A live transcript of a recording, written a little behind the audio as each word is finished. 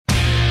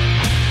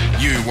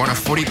You want a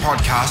footy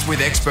podcast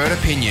with expert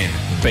opinion.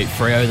 Beat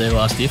Freo there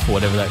last year for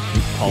whatever that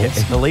holds.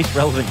 It's the least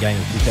relevant game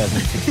of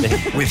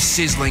 2016. With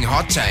sizzling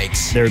hot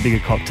takes. They're a bigger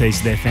cock tease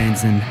to their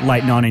fans than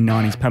late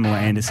 1990s Pamela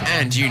Anderson.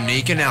 And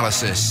unique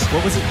analysis.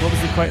 What was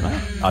the quote,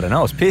 mate? I don't know,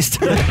 I was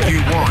pissed. You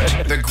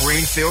want the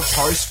Greenfield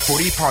Post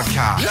Footy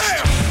Podcast.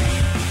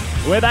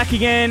 Yeah! We're back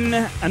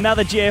again.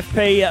 Another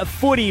GFP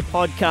footy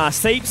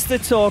podcast. Heaps to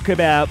talk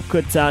about.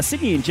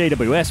 Sydney and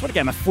GWS. What a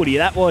game of footy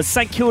that was.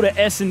 St Kilda,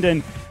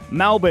 Essendon,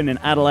 Melbourne and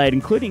Adelaide,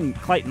 including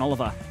Clayton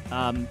Oliver.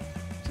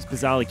 Just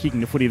bizarrely kicking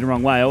the footy the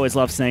wrong way. I always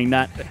love seeing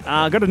that.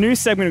 Got a new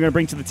segment we're going to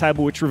bring to the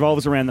table which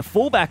revolves around the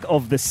fullback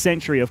of the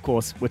century. Of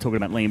course, we're talking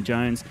about Liam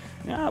Jones.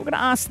 We're going to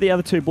ask the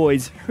other two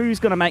boys who's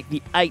going to make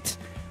the 8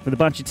 with a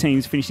bunch of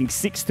teams finishing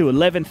 6th to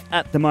 11th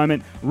at the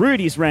moment.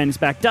 Rudi's Rant is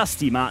back.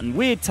 Dusty Martin,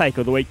 weird take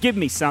of the week. Give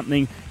me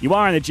something. You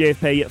are in the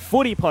GFP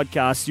Footy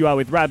Podcast. You are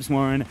with Rabs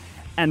Warren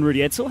and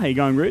Rudy Edsel. How you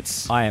going,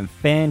 Roots? I am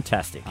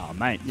fantastic. Oh,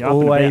 mate. It's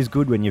always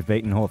good when you've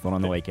beaten Hawthorn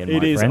on the weekend,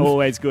 It is friends.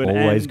 always good.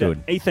 Always and,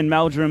 good. Ethan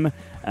Meldrum,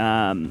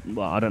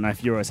 well, I don't know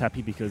if you're always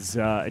happy because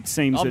it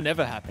seems I'm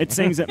never happy. It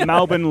seems that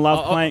Melbourne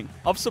love playing.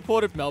 I've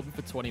supported Melbourne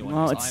for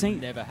 21 years. I'm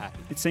never happy.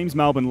 It seems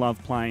Melbourne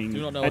love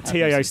playing at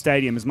TAO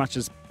Stadium as much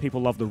as people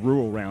love the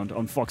rural round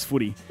on Fox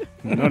Footy.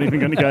 I'm not even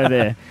going to go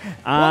there.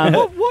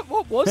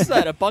 What was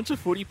that? A bunch of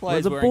footy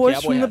players wearing cowboy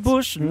hats. Boys from the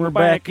bush and we're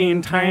back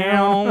in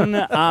town.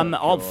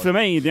 For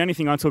me, the only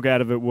thing I took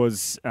out of it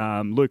was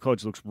Luke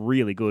Hodge looks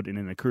really good in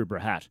an Akubra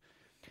hat.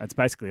 That's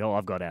basically all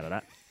I've got out of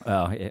that.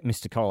 Oh, yeah,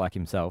 Mr. Colac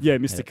himself. Yeah,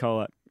 Mr.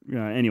 Colac.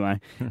 Anyway,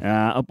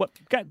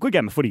 good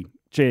game of footy,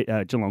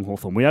 Geelong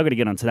Hawthorn. We are going to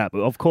get onto that, but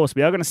of course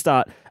we are going to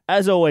start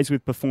as always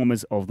with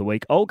performers of the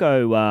week. I'll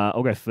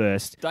go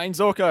first. Dane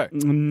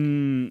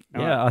Zorko.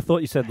 I thought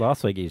you said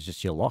last week he's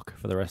just your lock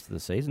for the rest of the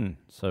season.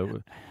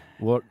 So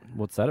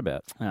what's that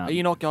about? Are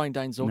you not going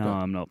Dane Zorko? No,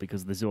 I'm not,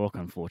 because the Zork,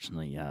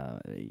 unfortunately,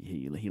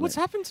 What's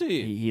happened to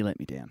you? He let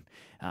me down.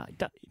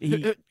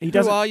 Who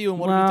are you and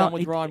what have you done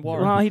with Ryan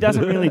Warren? Well, he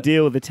doesn't really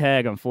deal with the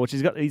tag,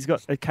 unfortunately. He's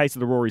got a case of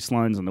the Rory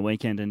Sloanes on the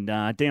weekend, and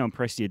Dion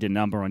Prestia did a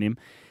number on him,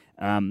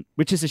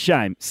 which is a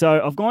shame.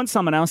 So I've gone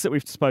someone else that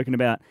we've spoken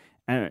about.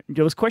 There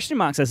was question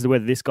marks as to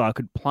whether this guy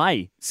could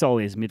play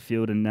solely as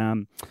midfield,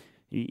 and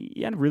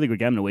he had a really good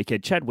game on the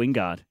weekend. Chad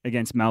Wingard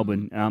against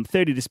Melbourne.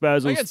 30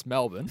 disposals. Against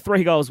Melbourne.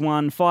 3 goals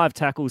won, 5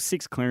 tackles,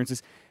 6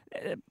 clearances.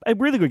 A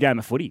really good game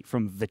of footy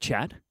from the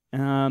Chad.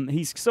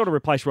 He's sort of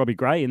replaced Robbie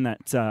Gray in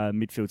that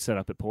midfield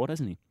setup at Port,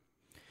 hasn't he?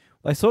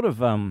 They sort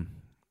of...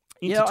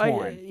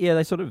 intertwine.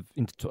 They sort of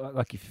intertwine.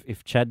 Like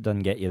if Chad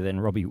doesn't get you, then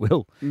Robbie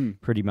will,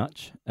 pretty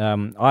much.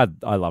 I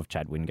love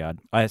Chad Wingard.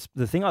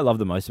 The thing I love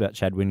the most about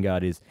Chad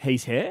Wingard is...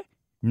 His hair?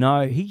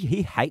 No,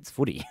 he hates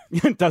footy.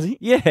 Does he?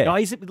 Yeah. No,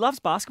 he loves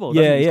basketball,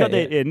 doesn't he? He's got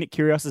the Nick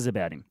Kyrgios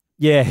about him.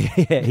 Yeah.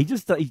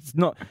 He's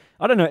not...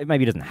 I don't know,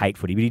 maybe he doesn't hate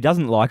footy, but he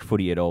doesn't like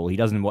footy at all. He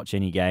doesn't watch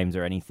any games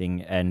or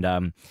anything,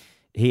 and...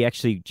 He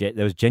actually,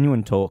 there was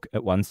genuine talk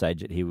at one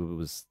stage that he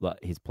was like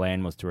his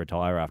plan was to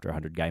retire after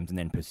 100 games and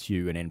then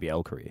pursue an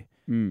NBL career.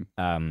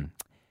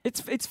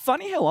 It's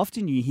funny how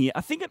often you hear.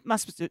 I think it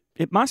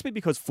must be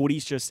because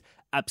footy's just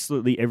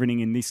absolutely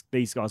everything in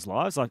these guys'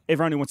 lives. Like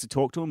everyone who wants to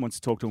talk to him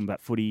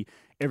about footy.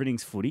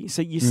 Everything's footy.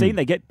 So you see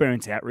they get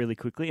burnt out really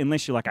quickly,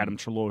 unless you're like Adam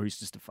Treloar, who's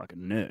just a fucking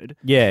nerd.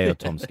 Yeah, or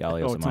Tom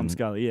Scully or something. Tom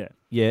Scully, yeah.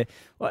 Yeah,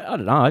 well, I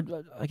don't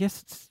know. I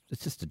guess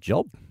it's just a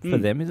job for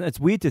them, isn't it? It's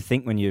weird to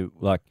think when you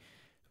like.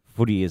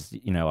 Footy is,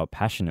 a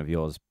passion of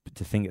yours, but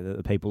to think that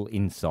the people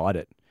inside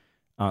it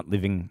aren't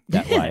living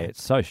that way,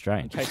 it's so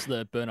strange. In case of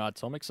the Bernard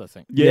Tomics, I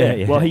think.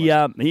 Yeah. Well,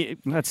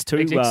 that's two.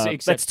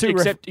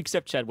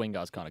 Except Chad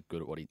Wingard's kind of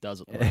good at what he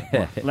does at the moment.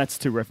 Well, that's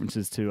 2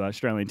 references to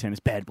Australian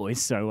tennis bad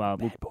boys. So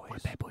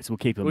bad boys. We'll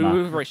keep them.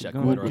 We've reached that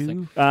quarter, I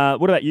think.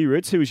 What about you,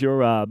 Roots? Who was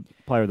your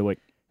player of the week?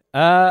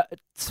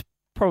 It's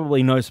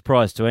probably no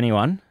surprise to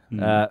anyone.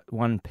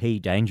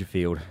 1P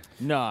Dangerfield.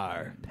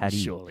 No, Paddy,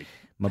 surely.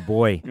 My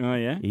boy. Oh,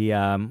 yeah?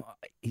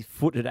 His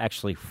foot had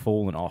actually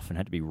fallen off and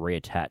had to be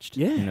reattached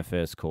in the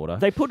first quarter.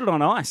 They put it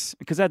on ice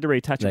because they had to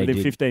reattach it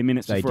within 15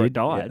 minutes before it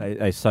died. Yeah,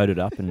 they sewed it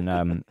up and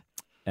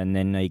and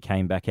then he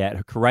came back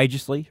out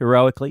courageously,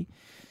 heroically,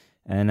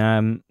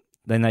 and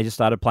then they just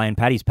started playing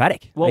Paddy's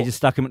paddock. Well, they just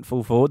stuck him at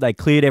full forward. They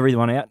cleared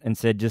everyone out and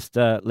said, just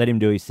let him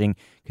do his thing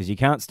because you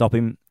can't stop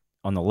him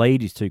on the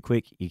lead. He's too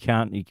quick. You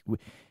can't.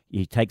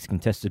 He takes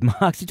contested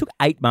marks. He took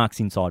 8 marks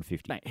inside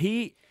 50. Mate,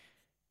 he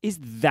is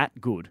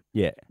that good.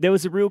 Yeah. There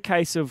was a real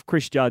case of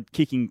Chris Judd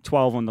kicking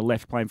 12 on the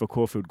left playing for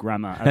Caulfield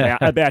Grammar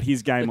about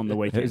his game on the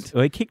weekend.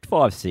 He kicked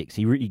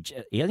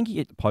 5-6. I think he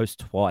hit the post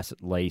twice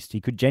at least.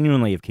 He could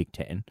genuinely have kicked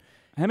 10.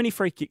 How many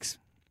free kicks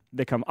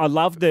there come? I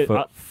love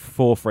the...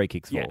 4 free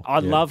kicks. Yeah, I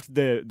loved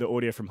the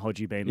audio from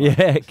Hodgie being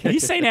like, have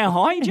you seen how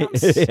high he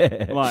jumps?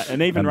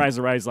 And even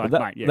Razor Ray's like,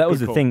 mate, yeah, that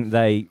was the call. thing.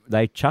 They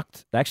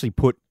actually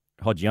put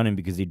Hodgie on him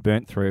because he'd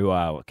burnt through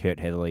Kurt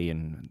Heatherley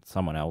and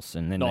someone else,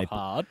 and then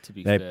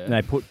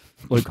they put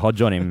Luke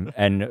Hodge on him,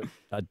 and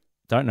I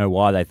don't know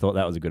why they thought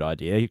that was a good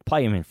idea. You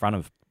play him in front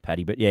of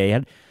Paddy, but yeah, he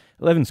had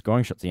 11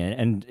 scoring shots in,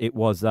 and it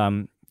was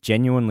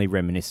genuinely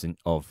reminiscent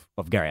of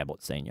Gary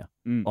Ablett Senior.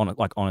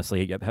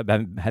 Honestly,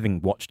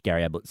 having watched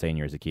Gary Ablett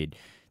Senior as a kid,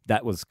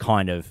 that was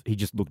kind of he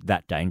just looked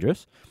that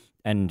dangerous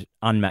and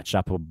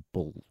unmatchable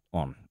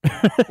on.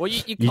 Well,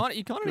 you kind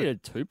of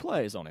needed two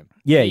players on him.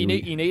 Yeah, you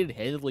needed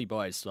Heatherly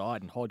by his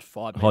side and Hodge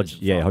 5 minutes.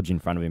 Hodge in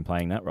front of him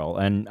playing that role,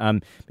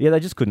 and they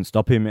just couldn't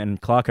stop him.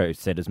 And Clarko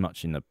said as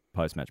much in the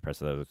post-match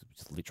presser. There was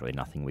just literally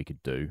nothing we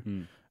could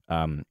do.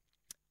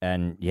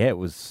 And yeah, it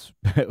was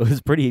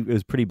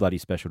pretty bloody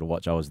special to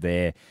watch. I was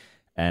there,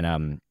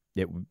 and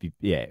it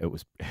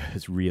was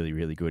really,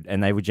 really good.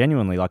 And they were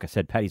genuinely, like I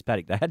said, Paddy's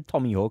Paddock. They had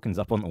Tommy Hawkins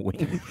up on the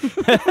wing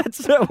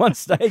at one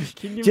stage.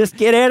 Just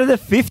get out of the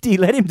 50,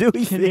 let him do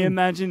his thing. Can you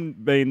imagine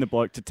being the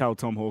bloke to tell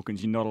Tom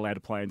Hawkins you're not allowed to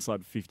play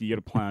inside the 50, you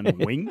got to play on the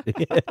wing?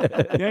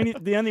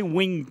 The only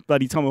wing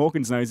bloody Tom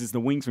Hawkins knows is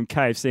the wings from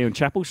KFC on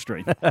Chapel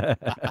Street.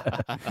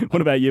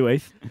 What about you,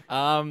 Heath?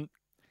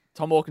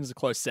 Tom Hawkins is a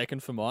close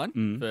second for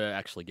mine for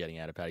actually getting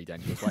out of Paddy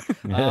Dangerous way.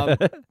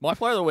 My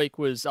player of the week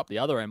was up the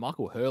other end,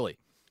 Michael Hurley.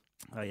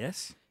 Oh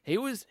yes,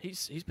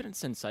 he's been in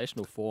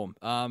sensational form.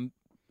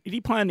 Did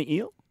he play on the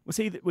Eel? Was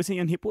he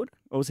on Hipwood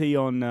or was he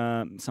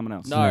on someone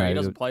else? No, he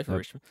doesn't play for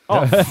Richmond.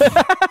 Oh,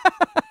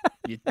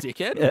 you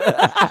dickhead!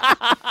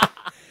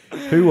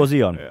 Who was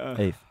he on?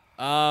 Heath.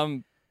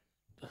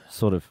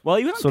 Sort of. Well,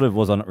 he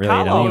was on it really.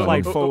 Carlisle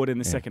played forward in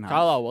the second half.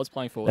 Carlisle was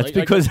playing forward.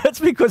 That's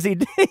because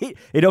he'd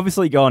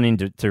obviously gone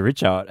into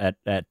Richard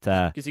at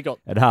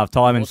half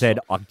time and said,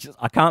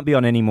 I can't be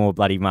on any more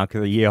bloody Mark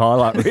of the Year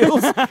highlight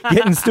reels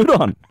getting stood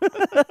on.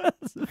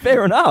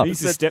 Fair enough.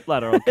 He's a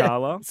stepladder on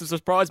Carlisle. It's a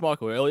surprise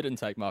Michael Early didn't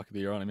take Mark of the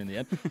Year on him in the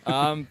end.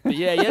 But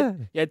yeah,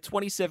 he had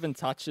 27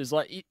 touches.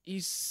 Like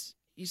he's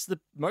the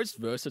most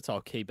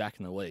versatile key back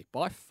in the league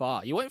by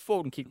far. He went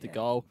forward and kicked the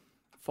goal.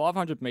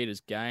 500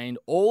 metres gained,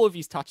 all of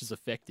his touches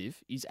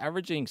effective. He's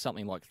averaging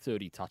something like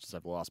 30 touches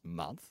over the last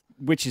month.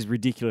 Which is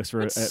ridiculous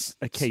for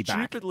a key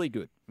back. Stupidly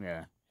good.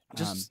 Yeah.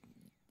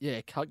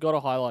 Got to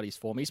highlight his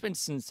form. He's been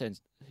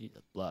sensational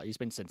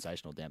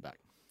down back.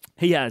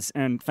 He has,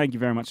 and thank you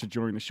very much for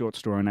drawing the short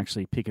straw and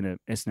actually picking an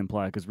Essendon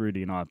player because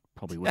Rudy and I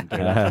probably wouldn't do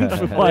that.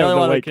 The only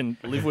one I can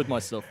live with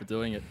myself for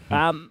doing it.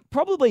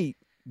 Probably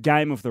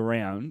game of the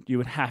round, you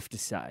would have to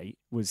say,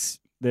 was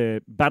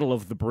the Battle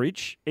of the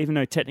Bridge, even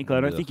though technically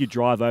I don't think you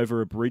drive over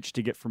a bridge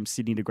to get from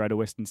Sydney to Greater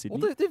Western Sydney.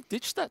 Well, they've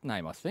ditched that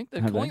name, I think.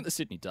 They're calling it the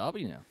Sydney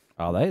Derby now.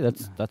 Are they?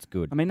 That's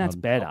good. I mean, that's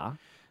better.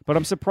 But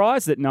I'm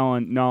surprised that no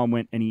one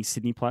went any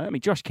Sydney player. I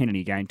mean, Josh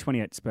Kennedy again,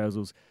 28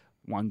 disposals,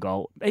 1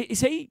 goal.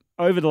 Is he,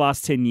 over the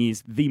last 10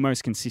 years, the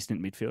most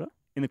consistent midfielder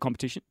in the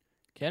competition?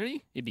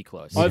 Kennedy? He'd be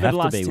close. Over the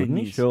last 10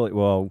 years. Surely.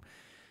 Well,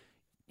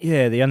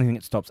 yeah, the only thing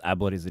that stops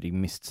Ablett is that he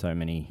missed so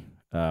many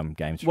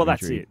games. Well,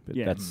 that's injury.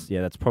 It. But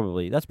that's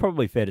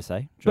probably fair to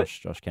say.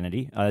 Josh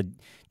Kennedy,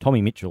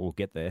 Tommy Mitchell will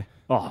get there.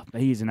 Oh,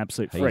 he is an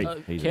absolute freak.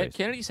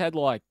 Kennedy's had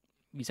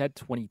he's had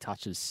 20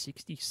 touches,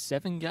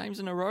 67 games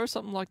in a row,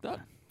 something like that.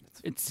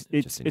 It's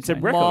a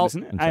record,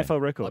 isn't it? AFL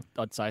record.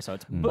 I'd say so.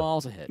 It's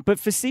miles ahead. But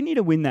for Sydney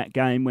to win that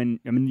game,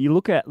 you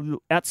look at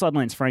outside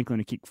Lance Franklin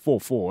who kicked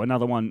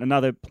 4-4,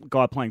 another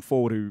guy playing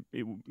forward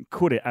who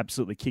could have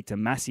absolutely kicked a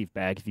massive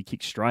bag if he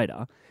kicked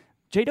straighter.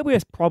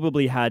 GWS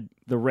probably had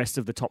the rest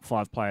of the top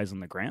 5 players on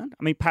the ground.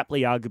 I mean,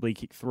 Papley arguably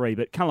kicked 3,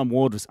 but Callum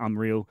Ward was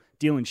unreal.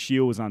 Dylan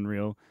Shield was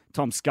unreal.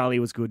 Tom Scully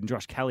was good, and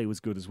Josh Kelly was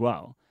good as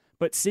well.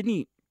 But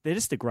Sydney, they're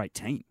just a great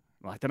team.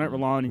 Like, they don't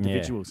rely on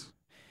individuals. Yeah.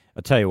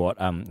 I'll tell you what,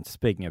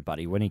 speaking of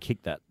Buddy, when he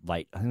kicked that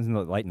late in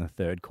the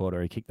third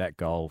quarter, he kicked that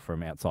goal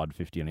from outside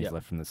 50 and he's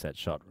left from the set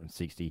shot from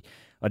 60.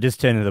 I just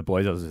turned to the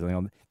boys, I was just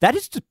thinking, that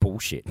is just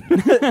bullshit.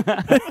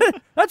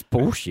 That's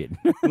bullshit.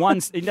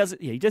 He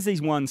does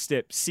these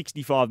one-step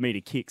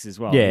 65-metre kicks as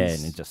well. Yeah,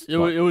 and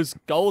it was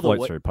goal of the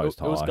week. It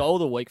was goal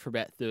of the week for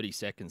about 30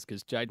 seconds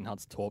because Jaden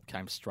Hunt's torp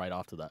came straight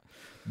after that.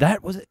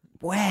 That was it.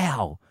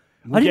 Wow.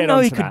 I didn't know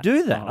he could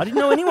do that. I didn't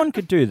know anyone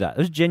could do that. It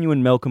was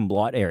genuine Malcolm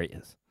Blight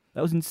areas. That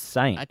was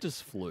insane. That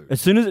just flew.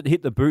 As soon as it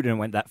hit the boot and it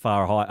went that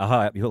far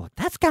high up, you're like,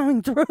 that's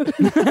going through.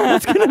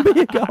 That's going to be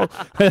a goal.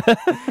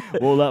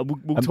 Well,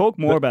 we'll talk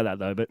more about that,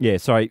 though. But yeah,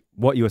 sorry,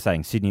 what you were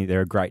saying, Sydney,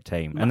 they're a great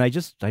team. And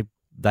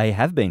they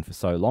have been for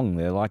so long.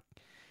 They're like,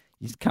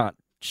 you just can't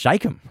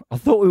shake them. I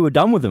thought we were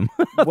done with them.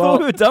 I thought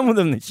we were done with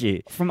them this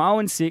year. From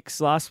 0-6,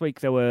 last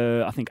week they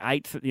were, I think,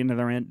 8th at the end of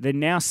the round. They're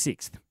now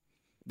 6th.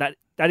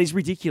 That is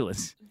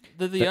ridiculous.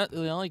 They're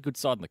the only good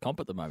side in the comp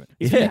at the moment.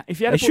 Yeah,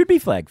 they should be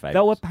flag favourites.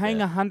 They were paying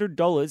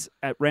 $100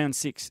 at round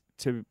 6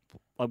 to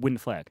win the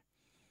flag.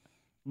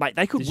 Mate,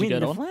 they could win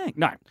the flag.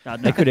 No,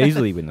 they could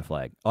easily win the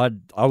flag. I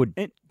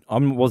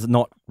was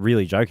not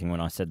really joking when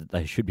I said that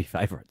they should be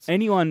favourites.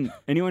 Anyone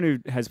who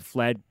has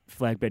flag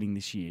betting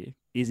this year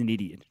is an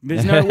idiot.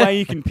 There's no way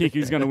you can pick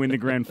who's going to win the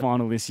grand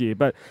final this year.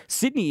 But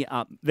Sydney,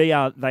 they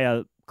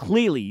are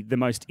clearly the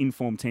most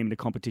informed team in the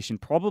competition,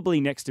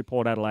 probably next to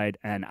Port Adelaide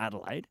and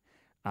Adelaide.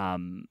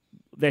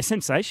 They're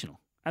sensational,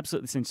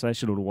 absolutely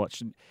sensational to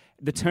watch.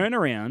 The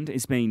turnaround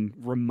has been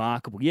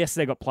remarkable. Yes,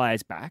 they got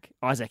players back.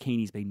 Isaac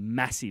Heaney's been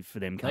massive for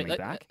them coming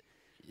back.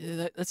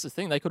 Yeah, that's the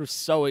thing. They could have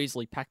so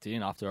easily packed it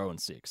in after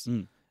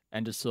 0-6.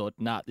 and just thought,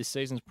 nah, this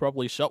season's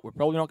probably shot. We're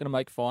probably not going to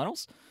make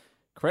finals.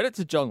 Credit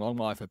to John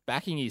Longmire for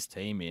backing his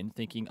team in,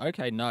 thinking,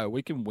 okay, no,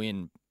 we can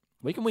win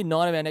 9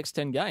 of our next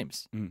 10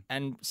 games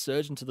and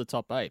surge into the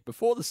top 8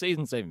 before the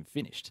season's even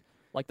finished.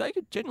 Like, they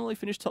could genuinely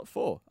finish top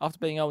 4 after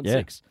being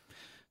 0-6.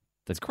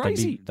 That's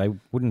crazy. They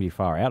wouldn't be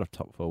far out of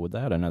top 4, would they?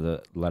 I don't know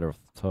the ladder off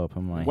the top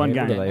of my One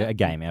head. game. A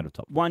game out of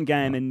top 4. One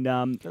game and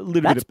a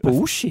little That's bit of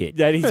bullshit.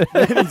 That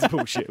is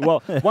bullshit.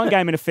 Well, one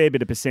game and a fair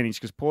bit of percentage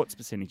because Port's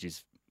percentage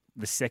is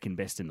the second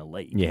best in the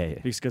league. Yeah.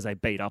 Because they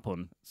beat up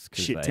on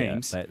shit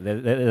teams. They're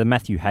the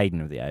Matthew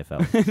Hayden of the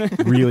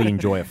AFL. Really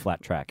enjoy a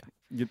flat track.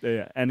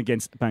 Yeah, and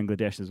against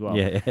Bangladesh as well.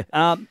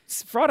 Yeah.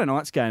 Friday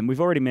night's game,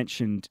 we've already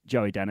mentioned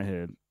Joey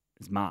Danaher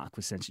as Mark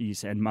was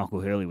sensational, and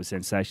Michael Hurley was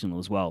sensational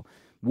as well.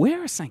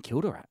 Where are St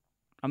Kilda at?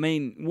 I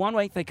mean, one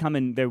week they come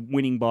in, they're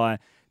winning by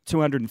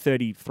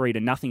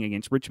 233-0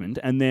 against Richmond,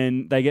 and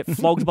then they get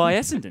flogged by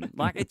Essendon.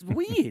 Like, it's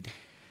weird.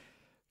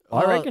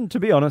 I reckon, to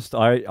be honest,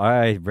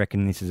 I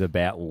reckon this is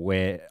about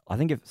where I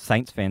think if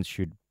Saints fans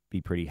should be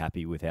pretty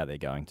happy with how they're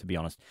going. To be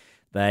honest,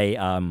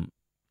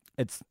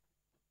 it's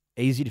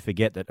easy to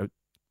forget that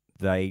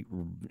they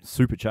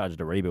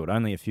supercharged a rebuild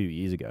only a few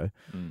years ago,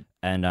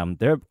 and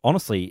they're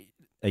honestly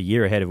a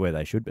year ahead of where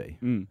they should be.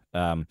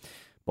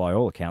 By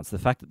all accounts, the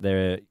fact that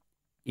they're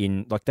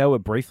they were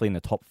briefly in the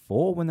top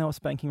 4 when they were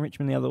spanking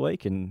Richmond the other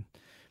week, and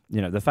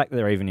the fact that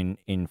they're even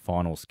in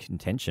finals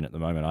contention at the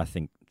moment, I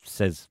think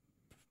says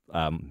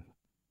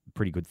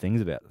pretty good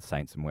things about the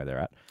Saints and where they're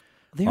at.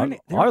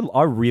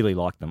 I really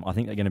like them. I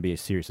think they're going to be a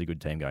seriously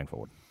good team going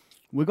forward.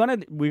 We're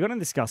gonna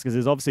discuss because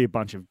there's obviously a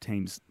bunch of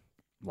teams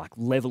like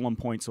level on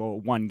points or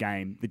one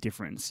game the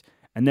difference,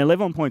 and they're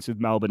level on points with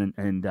Melbourne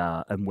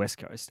and West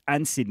Coast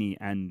and Sydney,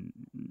 and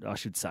I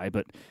should say,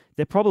 but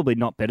they're probably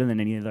not better than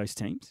any of those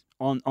teams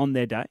on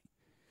their day.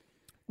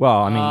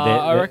 Well, I mean,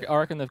 I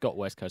reckon they've got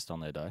West Coast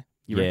on their day.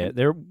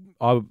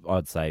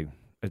 I'd say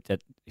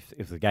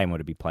if the game were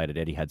to be played at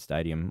Etihad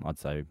Stadium, I'd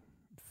say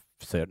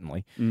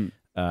certainly. Who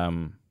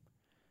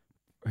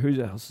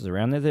else is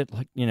around there?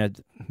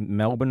 That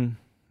Melbourne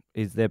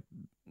is there.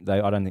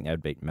 I don't think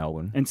they'd beat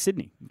Melbourne And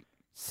Sydney.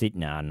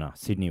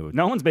 Sydney would.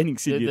 No one's beating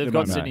Sydney. They've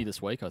got Sydney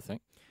this week, I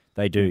think.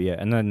 They do, yeah.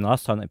 And then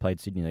last time they played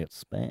Sydney, they got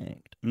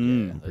spanked.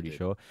 Yeah, I'm pretty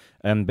sure.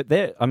 But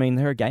they're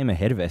a game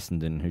ahead of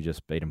Essendon, who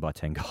just beat them by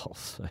 10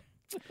 goals. So.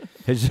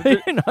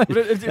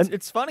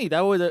 It's funny.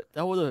 They were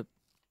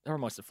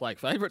almost the flag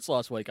favourites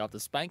last week after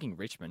spanking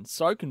Richmond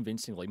so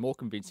convincingly, more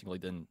convincingly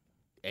than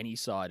any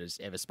side has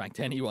ever spanked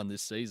anyone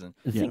this season.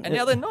 And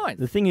now they're 9th.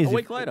 The thing is, a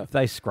week later, if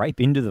they scrape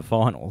into the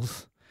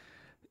finals,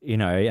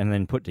 and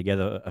then put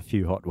together a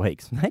few hot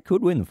weeks, they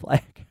could win the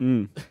flag.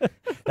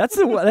 That's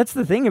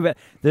the thing about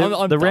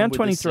the round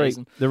 23.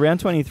 The round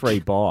 23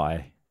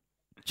 bye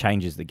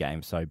changes the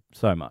game so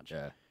much.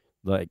 Yeah.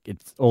 Like,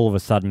 it's all of a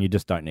sudden you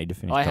just don't need to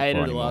finish. I top hated four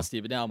it anymore. last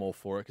year, but now I'm all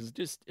for it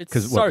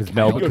because Melbourne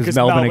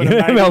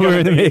are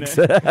in the mix.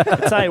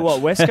 I'll tell you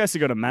what, West Coast have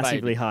got a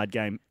massively hard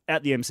game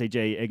at the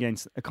MCG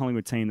against a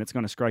Collingwood team that's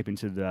going to scrape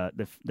into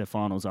the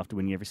finals after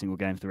winning every single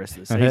game for the rest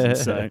of the season.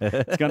 So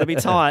it's going to be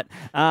tight.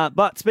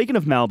 But speaking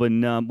of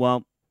Melbourne,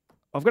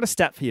 I've got a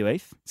stat for you,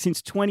 Heath.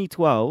 Since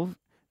 2012,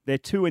 they're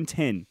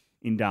 2-10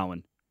 in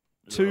Darwin.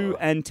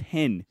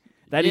 2-10.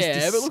 That is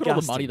disgusting. But look at all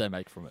the money they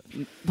make from it.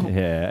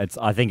 Yeah,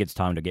 I think it's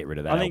time to get rid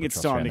of that. I think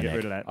it's time to get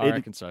rid of that. I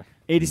reckon so.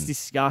 It is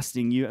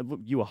disgusting.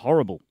 You were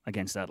horrible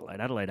against Adelaide.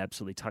 Adelaide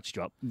absolutely touched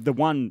you up. The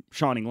one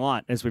shining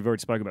light, as we've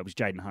already spoken about, was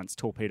Jaden Hunt's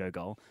torpedo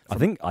goal. I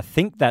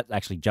think that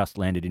actually just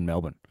landed in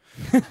Melbourne.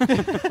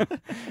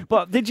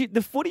 But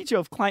the footage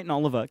of Clayton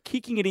Oliver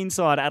kicking it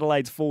inside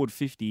Adelaide's forward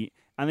 50,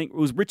 I think it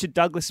was Richard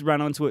Douglas ran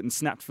onto it and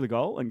snapped for the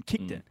goal and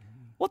kicked it.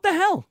 What the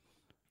hell?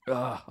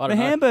 I don't know.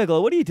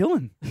 Hamburger, what are you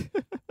doing?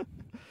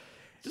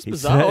 Just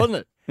bizarre, wasn't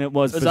it? It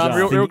was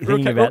bizarre. Real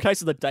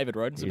case of the David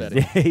Rodens about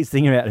it. He's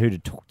thinking about who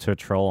to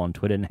troll on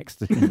Twitter next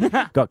to him.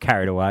 Got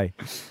carried away.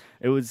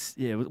 It was,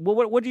 yeah.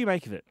 Well, what do you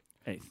make of it,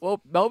 Heath?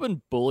 Well,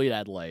 Melbourne bullied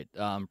Adelaide,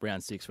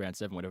 round 6, round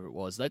 7, whatever it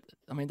was. They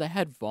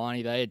had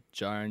Viney, they had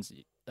Jones,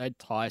 they had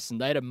Tyson,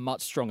 they had a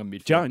much stronger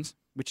midfield. Jones?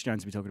 Which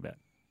Jones are we talking about?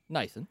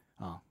 Nathan.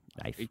 Oh.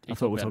 I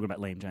thought we were talking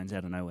about Liam Jones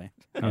out of nowhere.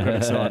 I got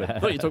excited. I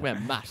thought you were talking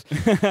about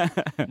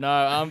Matt.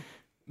 No,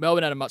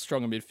 Melbourne had a much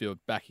stronger midfield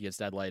back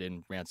against Adelaide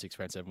in round 6,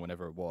 round 7,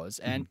 whenever it was.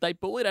 And they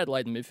bullied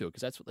Adelaide in midfield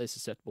because that's what they're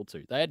susceptible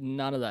to. They had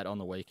none of that on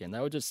the weekend. They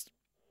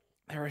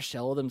were a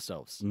shell of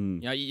themselves.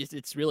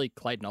 It's really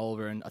Clayton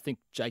Oliver and I think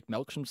Jake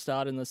Melksham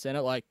started in the centre.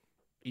 Like,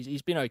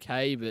 he's been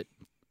okay, but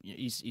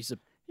He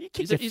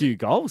kicked a few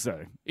goals,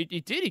 though.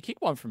 He did. He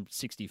kicked one from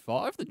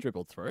 65 that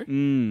dribbled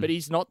through. But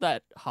he's not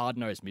that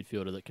hard-nosed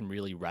midfielder that can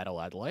really rattle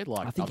Adelaide.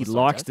 Like I think he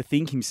likes to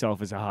think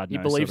himself as a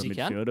hard-nosed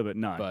midfielder, but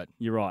no, but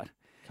you're right.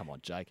 Come on,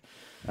 Jake.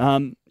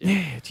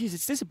 Geez,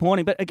 it's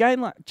disappointing. But again,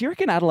 do you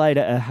reckon Adelaide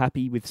are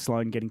happy with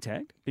Sloan getting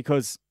tagged?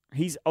 Because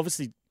he's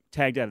obviously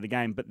tagged out of the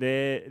game, but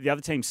the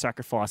other team's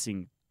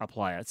sacrificing a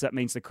player. So that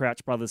means the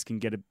Crouch brothers can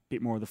get a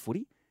bit more of the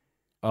footy?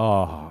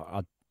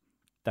 Oh,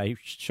 they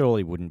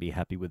surely wouldn't be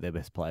happy with their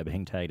best player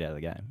being tagged out of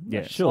the game.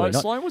 Yeah. surely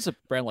not. Sloan was a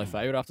Brownlow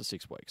favourite after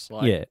 6 weeks.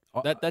 Like, Yeah.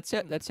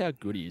 that's how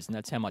good he is, and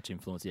that's how much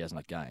influence he has in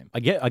that game. I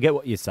get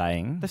what you're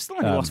saying. They've still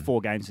only lost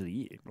 4 games of the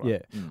year.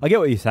 Right? Yeah, I get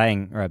what you're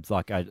saying, Rabs.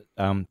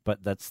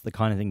 But that's the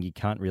kind of thing you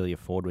can't really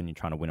afford when you're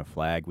trying to win a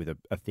flag with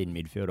a thin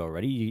midfield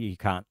already. You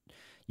can't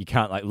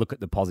like look at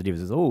the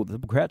positives as the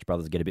Crouch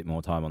brothers get a bit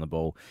more time on the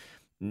ball.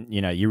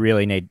 You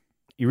really need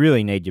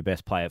your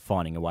best player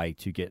finding a way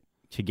to get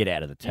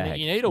out of the tag.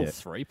 You need all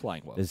 3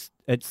 playing well.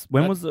 That's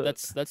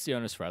the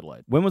onus for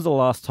Adelaide. When was the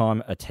last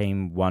time a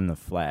team won the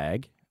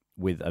flag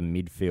with a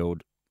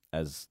midfield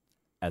as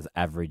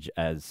average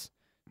as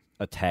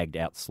a tagged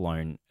out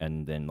Sloan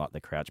and then like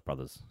the Crouch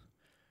brothers?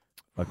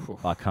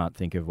 I can't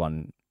think of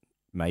one.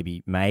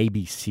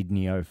 Maybe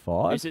Sydney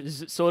 05.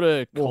 Is it sort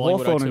of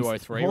Collingwood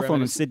 0203?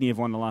 Hawthorn and Sydney have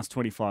won the last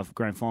 25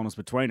 grand finals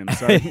between them,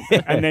 so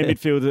and their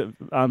midfield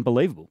are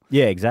unbelievable.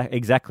 Yeah,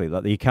 exactly.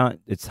 Like you can't.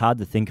 It's hard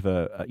to think of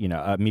a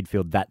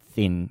midfield that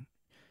thin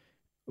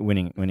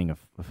winning a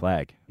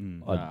flag.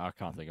 No, I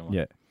can't think of one.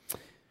 Yeah.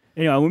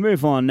 Anyway, we'll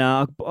move on.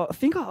 I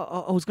think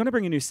I was going to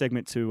bring a new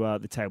segment to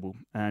the table,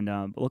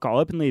 and look, I'll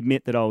openly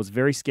admit that I was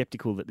very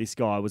sceptical that this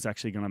guy was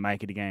actually going to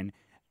make it again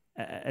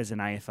as an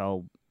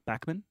AFL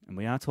backman, and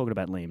we are talking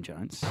about Liam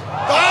Jones. Oh,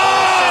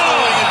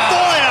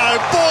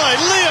 boy,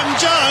 Liam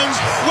Jones,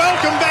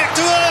 welcome back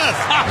to Earth.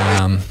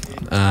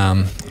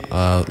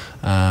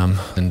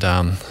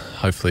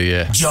 Hopefully,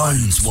 yeah.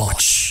 Jones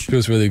Watch.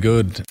 Feels really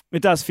good.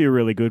 It does feel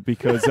really good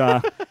because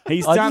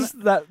he's done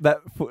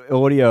that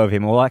audio of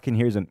him. All I can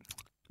hear is an.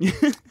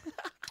 It's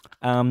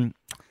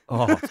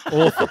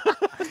awful.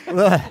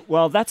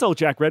 Well, that's all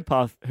Jack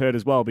Redpath heard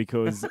as well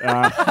because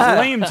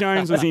Liam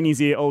Jones was in his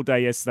ear all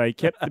day yesterday,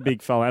 kept the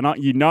big fella,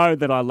 and you know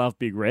that I love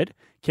Big Red,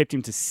 kept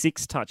him to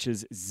 6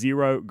 touches,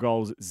 0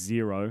 goals,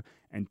 0,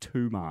 and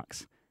 2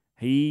 marks.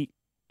 He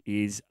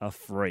is a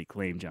freak,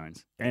 Liam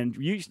Jones. And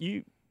you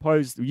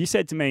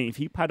said to me if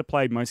he had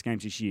played most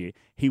games this year,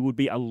 he would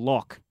be a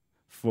lock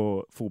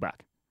for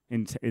fullback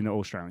in the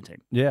All-Australian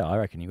team. Yeah, I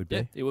reckon he would be.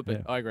 Yeah, he would be.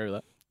 Yeah. I agree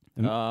with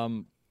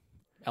that.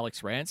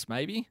 Alex Rance,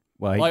 maybe?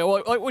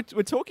 Well,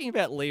 we're talking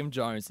about Liam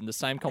Jones in the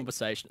same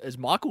conversation as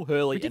Michael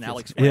Hurley and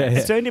Alex Rance.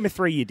 It's turned him a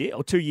 3-year deal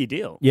or 2-year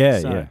deal.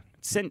 Yeah.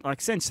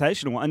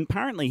 Sensational. And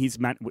apparently his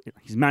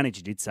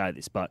manager did say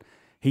this, but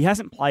he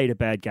hasn't played a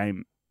bad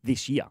game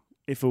this year.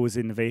 If it was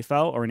in the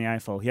VFL or in the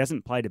AFL, he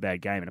hasn't played a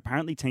bad game. And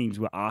apparently teams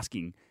were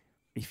asking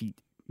if he,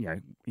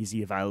 is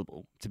he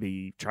available to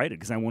be traded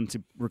because they wanted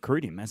to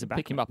recruit him as a backman.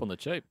 Pick him up on the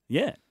cheap.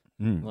 Yeah.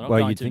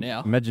 Well, you'd think,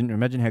 now.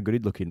 Imagine how good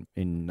he'd look in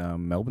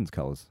Melbourne's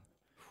colours.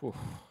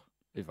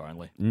 If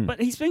only. But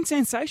he's been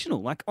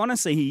sensational. Like,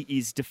 honestly,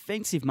 his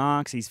defensive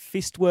marks, his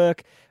fist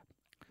work.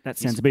 That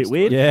sounds a bit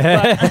weird.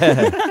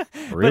 Yeah.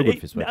 Real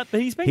good fist work. But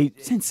he's been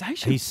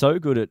sensational. He's so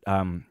good at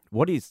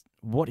what his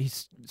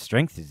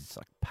strength is. It's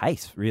like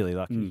pace, really.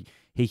 Like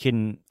he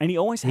can, and he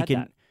always had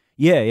that.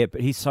 Yeah.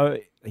 But he's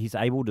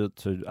able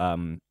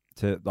to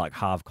like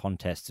halve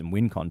contests and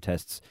win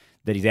contests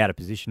that he's out of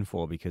position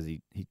for because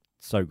he's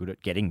so good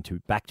at getting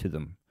back to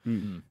them.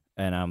 And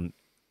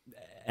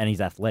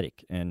he's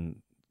athletic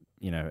and.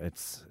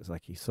 It's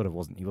like he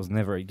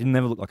didn't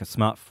never look like a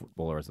smart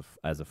footballer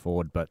as a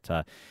forward,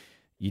 but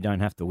you don't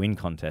have to win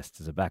contests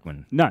as a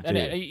backman. No.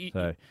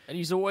 And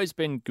he's always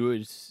been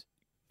good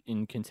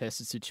in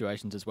contested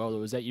situations as well. There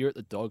was that year at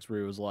the Dogs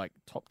where he was like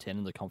top 10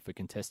 in the comp for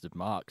contested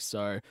marks.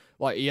 So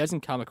like he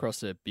hasn't come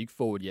across a big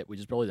forward yet, which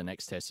is probably the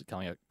next test of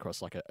coming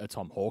across like a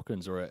Tom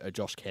Hawkins or a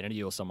Josh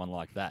Kennedy or someone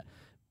like that.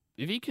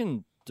 If he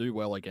can do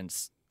well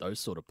against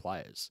those sort of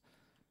players,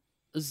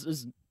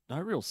 there's no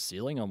real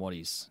ceiling on what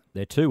he's...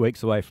 They're 2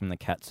 weeks away from the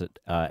Cats at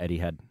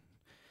Etihad.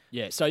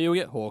 Yeah, so you'll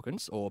get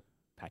Hawkins or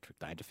Patrick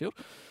Dangerfield.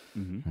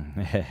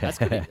 That's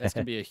going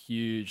to be a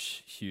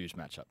huge, huge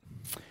matchup.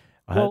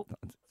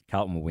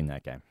 Carlton will win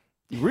that game.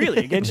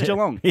 Really? Against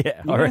Geelong?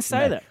 Yeah. You're going to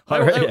say that?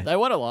 They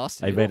won it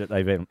last year.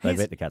 They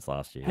beat the Cats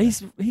last year.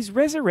 His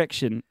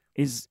resurrection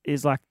is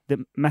like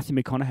the Matthew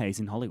McConaughey's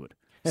in Hollywood.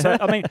 So,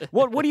 I mean,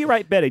 what do you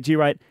rate better? Do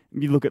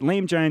you look at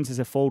Liam Jones as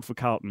a forward for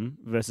Carlton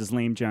versus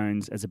Liam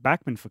Jones as a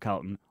backman for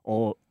Carlton,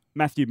 or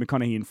Matthew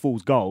McConaughey in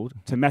Fool's Gold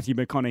to Matthew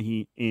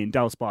McConaughey in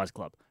Dallas Buyers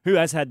Club? Who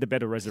has had the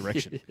better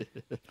resurrection?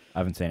 I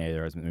haven't seen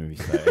either of those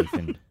movies, so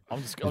Ethan...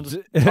 I'm just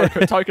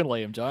token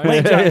Liam Jones.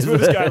 Liam Jones, we'll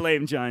just go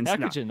Liam Jones. How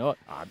could you not?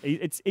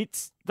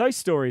 It's those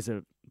stories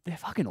they're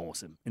fucking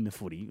awesome in the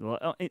footy.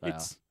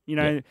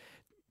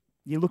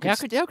 You look how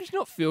could you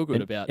not feel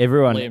good about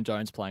Liam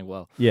Jones playing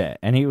well? Yeah,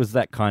 and he was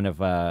that kind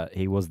of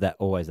always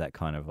that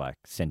kind of like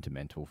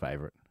sentimental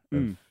favourite.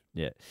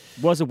 Yeah,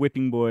 was a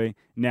whipping boy.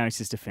 Now he's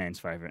just a fan's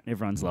favourite.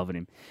 Everyone's loving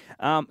him.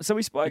 So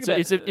we spoke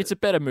about it's a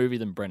better movie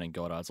than Brendan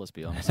Goddard's. Let's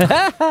be honest.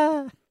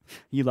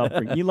 You love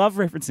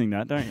referencing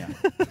that, don't you?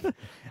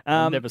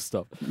 Never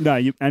stop. No,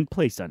 and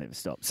please don't ever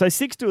stop. So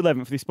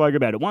 6-11 for we spoke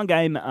about it. One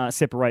game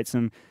separates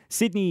them.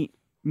 Sydney.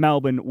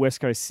 Melbourne, West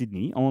Coast,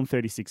 Sydney, on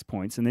 36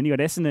 points. And then you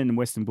got Essendon and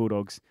Western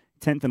Bulldogs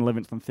 10th and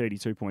 11th on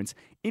 32 points.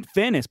 In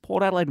fairness,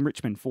 Port Adelaide and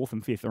Richmond, 4th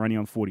and 5th, are only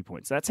on 40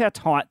 points. That's how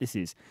tight this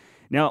is.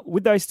 Now,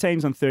 with those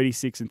teams on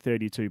 36 and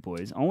 32,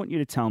 boys, I want you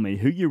to tell me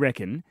who you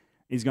reckon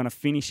is going to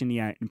finish in the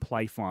 8 and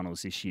play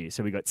finals this year.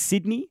 So we've got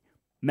Sydney,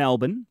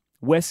 Melbourne,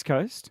 West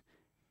Coast.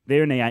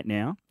 They're in the 8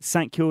 now.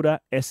 St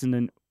Kilda,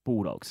 Essendon,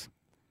 Bulldogs.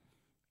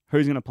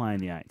 Who's going to play in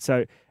the 8?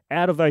 So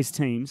out of those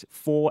teams,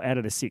 4 out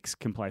of the 6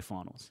 can play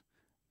finals.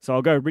 So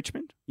I'll go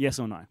Richmond, yes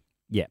or no?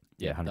 Yeah,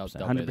 Yeah, 100%.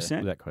 they'll be 100%?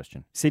 Without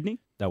question. Sydney?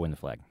 They'll win the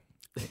flag.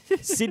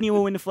 Sydney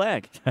will win the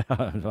flag.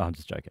 I'm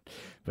just joking.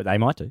 But they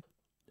might do.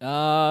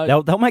 I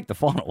They'll make the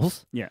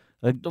finals. Yeah.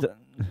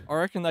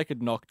 reckon they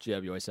could knock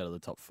GWS out of the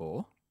top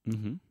 4.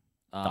 Mm-hmm.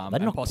 They'd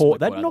and knock possibly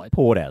Port Adelaide,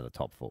 Port out of the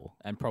top 4.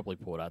 and probably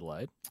Port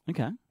Adelaide.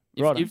 Okay.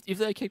 If, Righto. if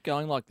they keep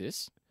going like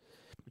this,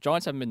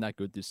 Giants haven't been that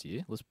good this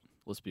year.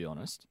 Let's be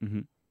honest.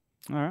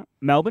 Mm-hmm. All right.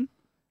 Melbourne?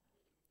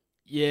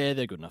 Yeah,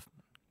 they're good enough.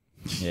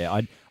 Yeah,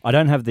 I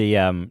don't have the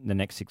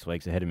next 6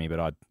 weeks ahead of me,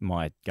 but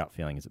my gut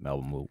feeling is that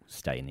Melbourne will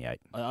stay in the 8.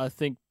 I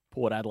think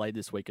Port Adelaide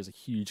this week is a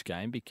huge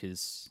game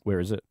because Where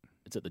is it?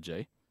 it's at the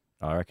G.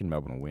 I reckon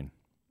Melbourne will win.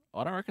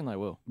 I don't reckon they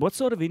will. What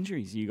sort of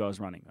injuries are you guys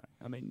running,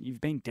 though? I mean,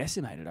 you've been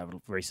decimated over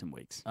recent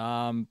weeks.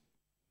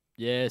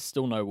 Yeah,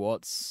 still no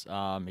Watts.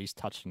 He's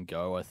touch and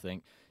go, I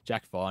think.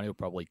 Jack Vine will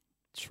probably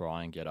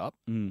try and get up.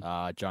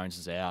 Jones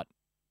is out.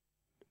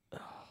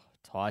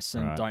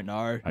 Tyson, Right. don't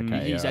know.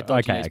 Okay, He's yeah. had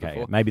dodgy okay. knees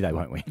before. Maybe they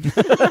won't win.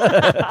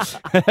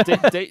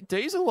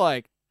 D's are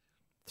like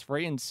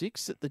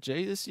 3-6 at the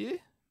G this year.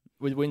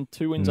 We win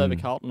 2 wins over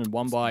Carlton and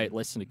 1 by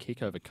less than a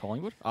kick over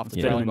Collingwood after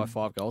Yeah. trailing by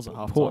 5 goals at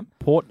half Port, time.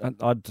 Port.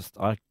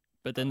 I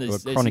But then have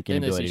there's a chronic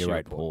then there's inability issue to at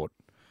rate Port.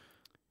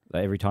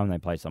 Every time they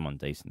play someone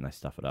decent, they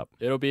stuff it up.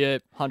 It'll be a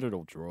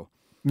 100-all draw.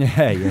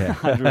 Yeah.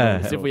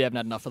 As if we haven't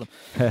had enough of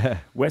them.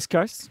 West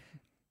Coast?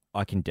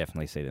 I can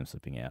definitely see them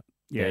slipping out.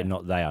 Yeah.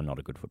 They are not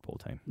a good football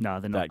team. No,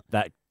 they're not.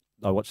 That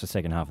I watched the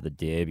second half of the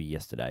derby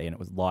yesterday, and it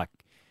was like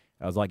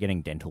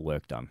getting dental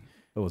work done.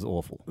 It was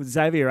awful.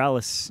 Xavier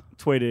Ellis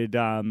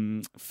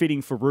tweeted,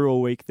 fitting for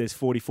Rural Week, there's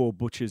 44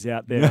 butchers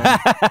out there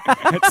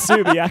at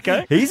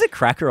Subiaco. He's a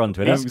cracker on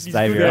Twitter. He's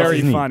Xavier very Ellis,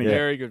 isn't he? funny. Yeah.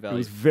 Very good It value.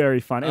 was very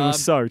fun. It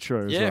was so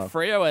true as Yeah, well.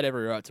 Freo had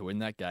every right to win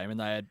that game, and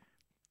they had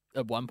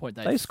at one point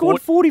They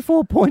scored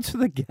 44 points for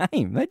the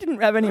game. They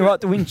didn't have any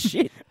right to win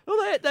shit. Well,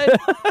 they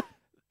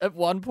at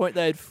one point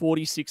they had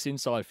 46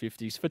 inside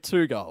 50s for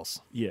 2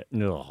 goals. Yeah.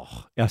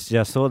 Oh, I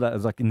saw that. It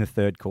was like in the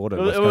third quarter.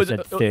 It West was-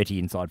 Coast had 30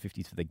 inside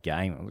 50s for the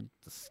game. It was It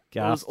was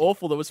disgusting.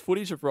 awful. There was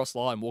footage of Ross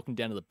Lyon walking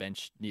down to the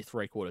bench near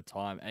 3/4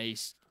 time, and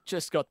he's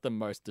just got the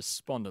most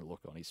despondent look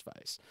on his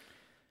face.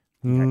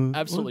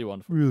 Absolutely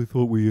wonderful. Really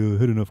thought we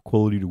had enough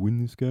quality to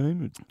win this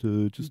game.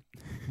 It just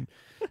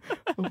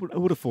I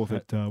would have thought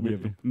that we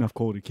have enough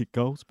quality to kick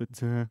goals,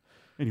 but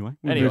anyway.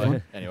 We'll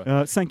move Anyway,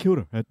 on. St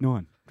Kilda at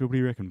 9. What do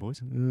you reckon,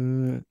 boys?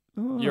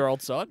 your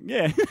old side.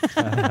 Yeah.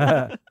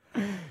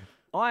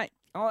 I Like,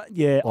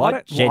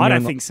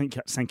 don't think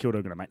St Kilda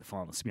are going to make the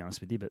finals, to be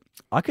honest with you. But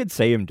I could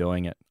see them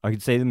doing it. I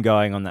could see them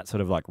going on that sort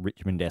of like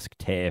Richmond-esque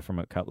tear from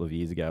a couple of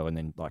years ago, and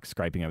then like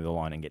scraping over the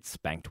line and get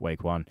spanked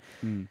week 1.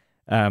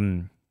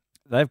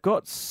 They've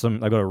got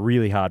a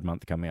really hard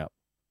month coming up.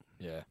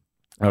 Yeah.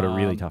 They've got a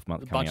really tough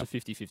month A coming bunch up.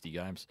 of 50-50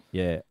 games.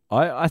 Yeah,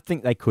 I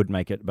think they could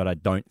make it, but I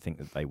don't think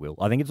that they will.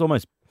 I think it's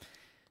almost,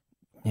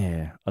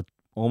 I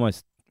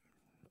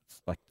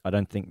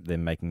don't think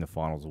them making the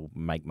finals will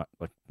make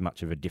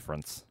much of a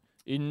difference.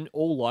 In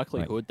all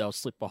likelihood, they'll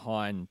slip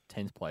behind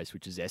 10th place,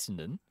 which is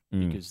Essendon,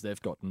 because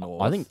they've got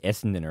North. I think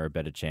Essendon are a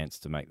better chance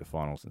to make the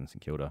finals than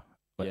St Kilda.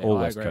 Yeah, Or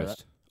I West agree with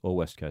Coast. Or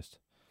West Coast.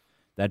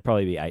 They'd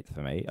probably be 8th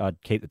for me.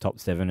 I'd keep the top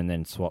 7 and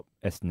then swap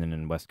Essendon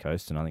and West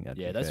Coast, and I think that'd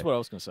be that's fair. what I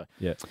was going to say.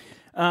 Yeah.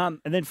 and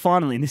then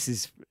finally, and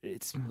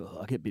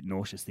I get a bit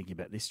nauseous thinking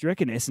about this. Do you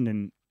reckon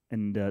Essendon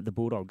and the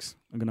Bulldogs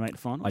are going to make the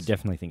finals? I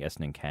definitely think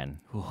Essendon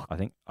can. Oh, I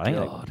think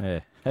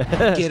God.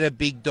 Get a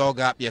big dog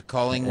up, you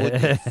Collingwood.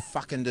 You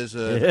fucking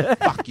deserve it.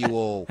 Fuck you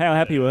all. How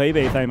happy will he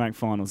be if they make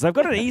finals? They've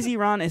got an easy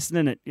run,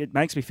 Essendon. It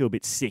makes me feel a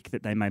bit sick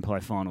that they may play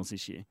finals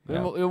this year.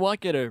 We might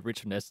get a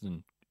Richmond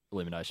Essendon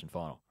elimination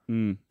final.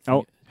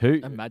 Oh,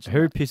 Imagine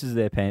Who that. pisses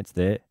their pants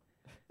there?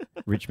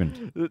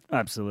 Richmond.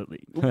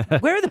 absolutely.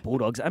 Where are the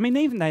Bulldogs? I mean,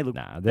 even they look.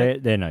 Nah,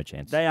 they're no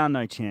chance. They are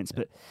no chance.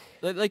 But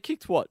They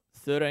kicked,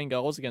 13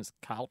 goals against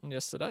Carlton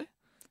yesterday?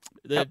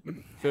 Their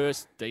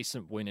first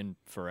decent win in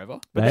forever.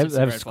 They've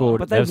Grand scored.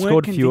 But they They've weren't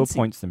scored fewer convincing.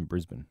 points than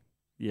Brisbane.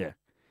 yeah,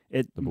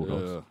 The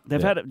Bulldogs. Ugh.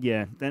 they've Yeah. had it.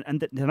 Yeah, and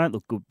they don't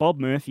look good. Bob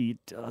Murphy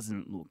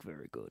doesn't look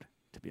very good,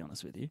 to be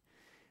honest with you.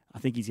 I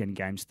think he's getting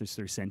games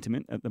through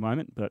sentiment at the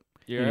moment. But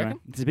You anyway, reckon?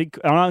 it's a big.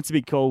 I know it's a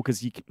big call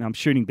because I'm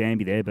shooting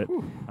Bambi there, but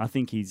I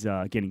think he's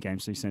getting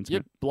games through You're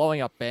sentiment.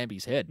 blowing up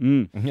Bambi's head.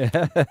 Yeah.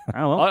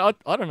 Oh, well,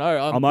 I don't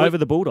know. I'm over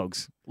the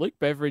Bulldogs. Luke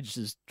Beveridge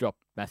has dropped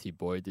Matthew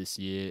Boyd this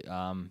year.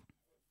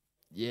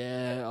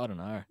 Yeah, I don't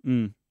know.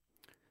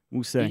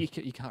 We'll see.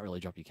 You can't really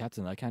drop your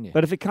captain though, can you?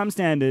 But if it comes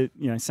down to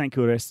St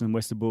Kilda, Essendon, and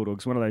Western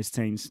Bulldogs, one of those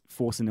teams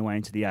forcing their way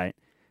into the 8,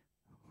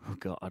 Oh,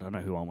 God, I don't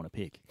know who I want to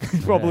pick.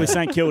 Probably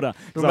St Kilda.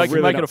 Make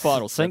it a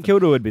final. St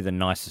Kilda would be the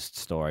nicest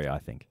story, I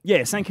think.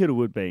 Yeah, St Kilda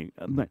would be.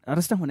 But I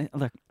just don't want to...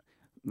 Like,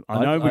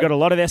 I know we've got a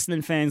lot of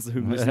Essendon fans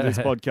who listen to this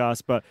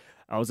podcast, but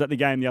I was at the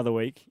game the other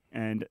week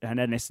and had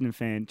an Essendon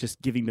fan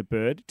just giving the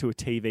bird to a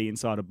TV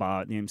inside a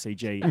bar at the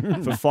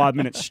MCG for 5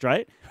 minutes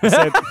straight.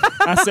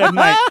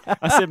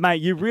 I said,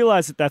 mate, you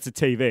realise that that's a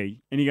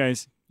TV? And he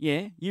goes,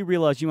 yeah, you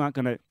realise you aren't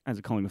going to, as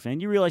a Collingwood fan,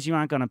 you realise you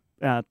aren't going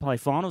to play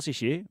finals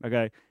this year? I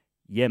go,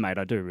 yeah, mate,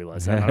 I do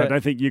realise that. I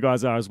don't think you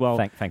guys are as well.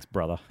 Thanks,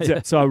 brother.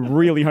 So I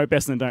really hope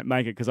Essendon don't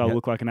make it because I'll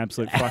look like an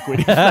absolute fuckwit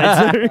if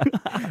they do.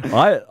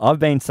 I've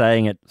been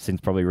saying it since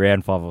probably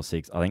round 5 or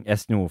 6. I think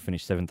Essendon will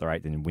finish 7th or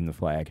 8th and win the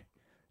flag.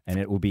 And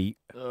it will be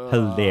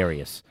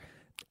hilarious.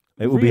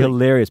 It will be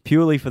hilarious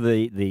purely for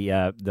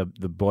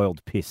the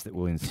boiled piss that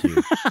will ensue.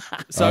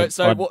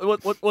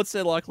 What's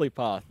their likely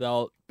path?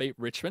 They'll beat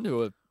Richmond,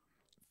 who are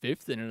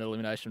 5th in an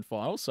elimination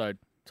final. So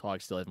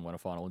Tigers still haven't won a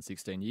final in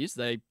 16 years.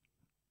 They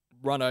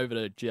run over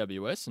to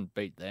GWS and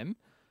beat them.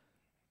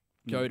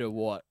 Go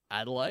to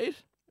Adelaide,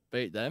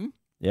 beat them.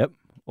 Yep.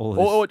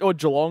 Or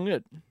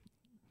Geelong.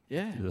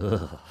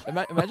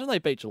 Imagine they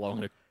beat Geelong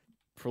in a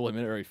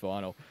preliminary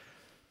final.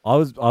 I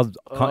was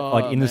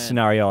in the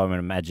scenario I'm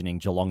imagining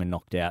Geelong are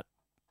knocked out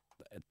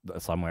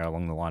somewhere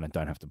along the line and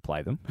don't have to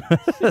play them.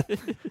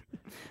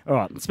 All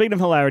right. Speaking of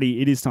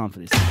hilarity, it is time for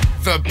this.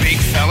 The big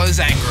fella's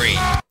angry.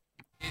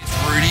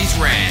 It's Rudi's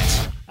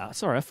rant.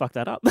 Sorry, I fucked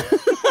that up. Do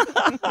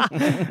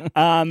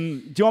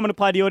you want me to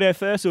play the audio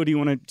first, or do you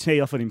want to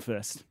tee off at him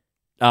first?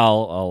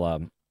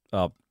 I'll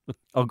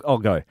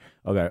go.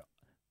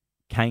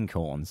 Kane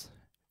Corns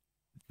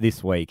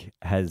this week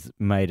has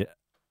made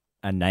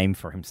a name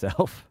for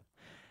himself.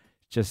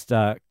 Just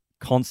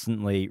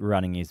constantly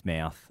running his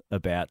mouth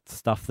about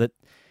stuff that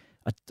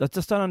I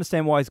just don't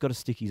understand why he's got to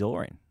stick his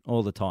oar in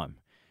all the time.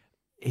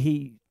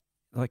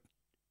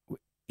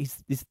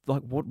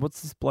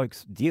 What's this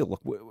bloke's deal?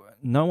 Look,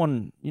 no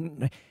one.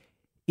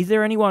 Is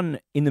there anyone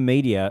in the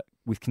media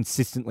with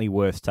consistently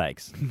worse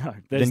takes? No,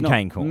 than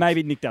Kane Corns?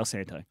 Maybe Nick Del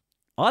Santo.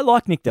 I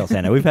like Nick Del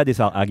Santo. We've had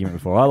this argument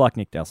before. I like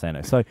Nick Del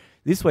Santo. So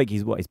this week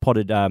he's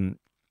potted Damien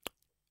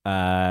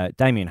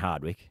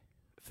Hardwick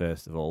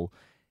first of all.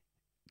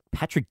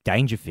 Patrick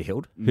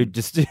Dangerfield, who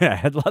just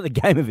had like the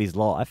game of his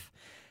life.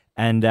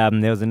 And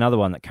there was another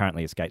one that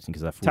currently escapes him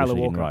because I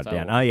fortunately didn't write it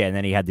down. Oh, yeah, and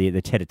then he had the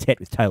tete-a-tete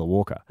with Taylor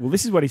Walker. Well,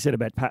 this is what he said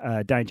about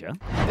Danger.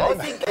 I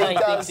think Kane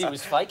thinks he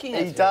was faking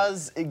it. He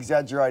does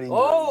exaggerate injuries.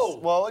 Oh!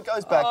 Well, it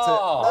goes back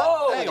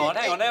to... hang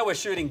on. Now we're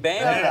shooting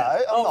band.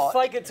 I'm not.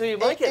 Fake it till you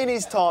make it. In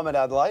his time at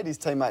Adelaide, his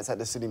teammates had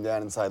to sit him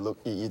down and say, look,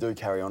 you do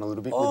carry on a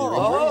little bit with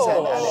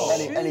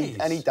your injuries.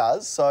 And he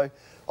does. So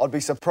I'd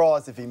be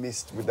surprised if he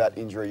missed with that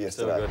injury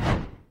yesterday.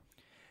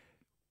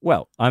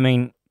 Well, I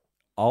mean...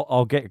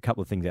 I'll get a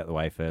couple of things out of the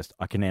way first.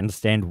 I can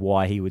understand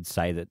why he would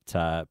say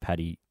that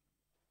Paddy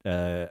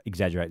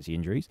exaggerates the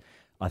injuries.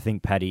 I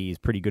think Paddy is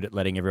pretty good at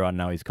letting everyone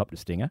know he's copped a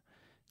stinger.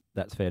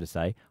 That's fair to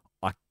say.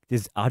 I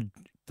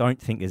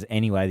don't think there's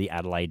any way the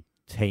Adelaide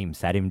team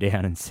sat him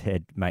down and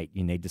said, mate,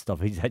 you need to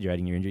stop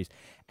exaggerating your injuries.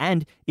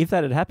 And if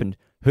that had happened,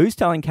 who's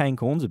telling Kane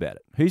Corns about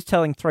it? Who's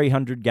telling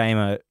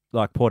 300-gamer,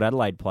 like Port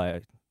Adelaide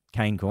player,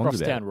 Kane Corns about it?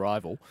 Crosstown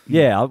rival.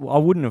 Yeah, I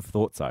wouldn't have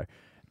thought so.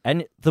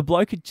 And the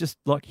bloke had just,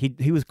 like,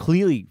 he was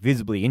clearly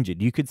visibly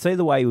injured. You could see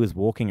the way he was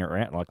walking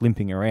around, like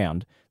limping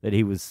around, that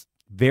he was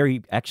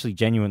actually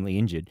genuinely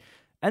injured.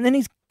 And then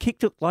he's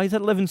kicked it, like, he's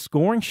had 11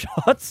 scoring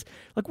shots.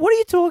 Like, what are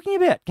you talking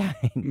about,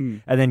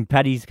 Kane? And then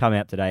Paddy's come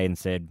out today and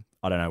said,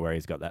 I don't know where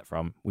he's got that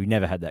from. We've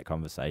never had that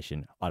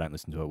conversation. I don't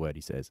listen to a word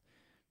he says.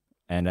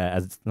 And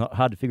as it's not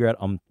hard to figure out,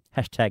 I'm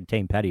hashtag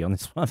Team Paddy on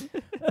this one.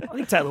 I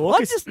think Taylor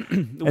Walker...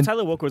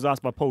 Taylor Walker was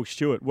asked by Paul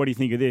Stewart, what do you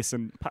think of this?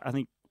 And I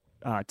think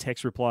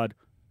Tex replied...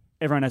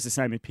 Everyone has the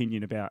same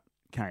opinion about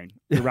Kane.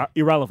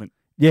 Irrelevant.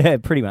 Yeah,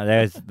 pretty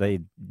much. He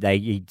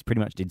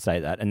pretty much did say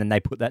that, and then they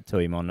put that to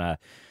him on the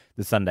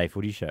Sunday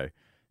Footy show.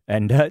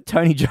 And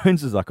Tony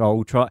Jones was like, "Oh,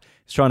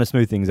 he's trying to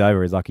smooth things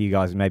over." He's like, "You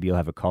guys, maybe you'll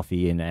have a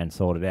coffee and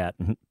sort it out."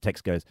 And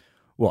Tex goes,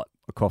 "What?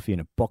 A coffee in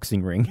a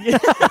boxing ring?"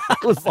 I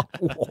was like,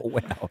 "Whoa,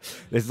 wow!"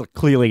 There's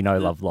clearly no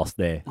love lost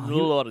there. A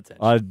lot of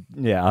tension. I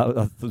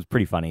thought it was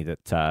pretty funny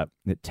that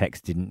Tex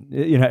didn't.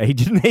 He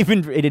didn't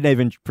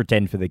even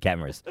pretend for the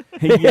cameras.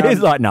 He's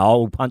like, "No,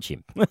 I'll punch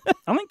him."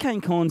 I think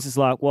Kane Corns is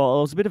like, well,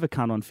 I was a bit of a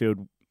cunt on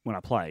field when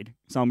I played,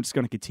 so I'm just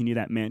going to continue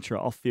that mantra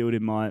off field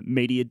in my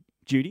media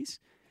duties.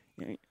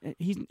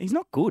 He's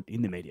not good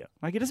in the media.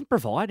 Like, he doesn't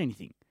provide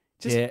anything.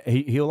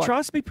 He'll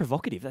tries to be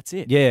provocative. That's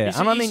it. Yeah,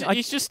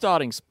 he's just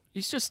starting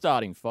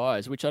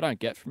fires, which I don't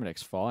get from an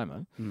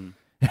ex-fireman.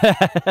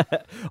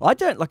 I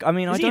don't like. I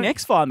mean, is he an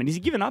ex-fireman? Is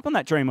he given up on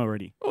that dream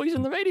already? Oh, he's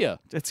in the media.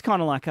 It's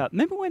kind of like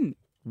remember when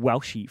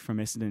Welshie from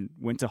Essendon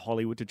went to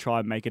Hollywood to try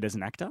and make it as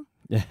an actor?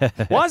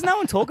 Why does no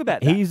one talk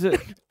about that? He's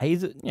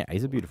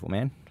a beautiful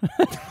man.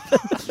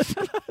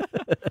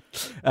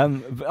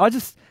 But I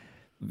just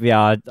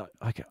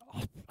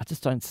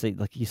don't see,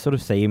 like, you sort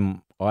of see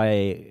him.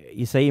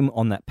 You see him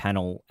on that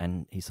panel,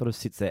 and he sort of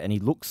sits there, and he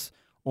looks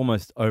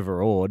almost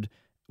overawed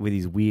with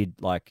his weird,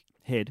 like,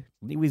 head.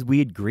 With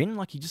weird grin,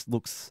 like he just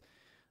looks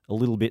a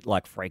little bit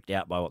like freaked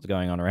out by what's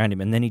going on around him,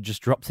 and then he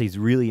just drops these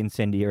really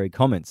incendiary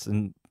comments,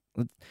 and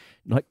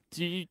like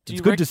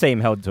it's good to see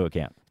him held to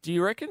account. Do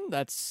you reckon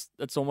that's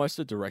almost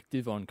a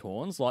directive on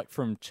Corns, like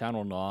from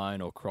Channel 9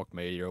 or Croc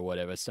Media or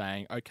whatever,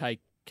 saying, okay,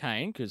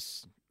 Kane,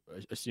 because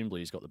assumably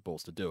he's got the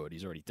balls to do it,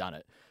 he's already done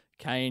it.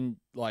 Kane,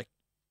 like,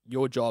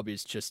 your job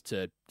is just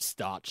to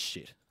start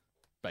shit,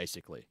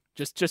 basically.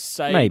 Just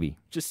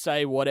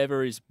say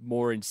whatever is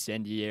more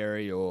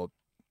incendiary or,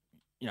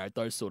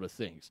 those sort of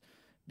things.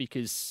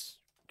 Because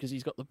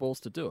he's got the balls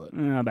to do it.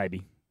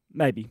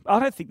 Maybe. I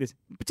don't think there's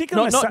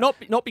particularly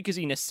not because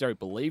he necessarily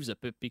believes it,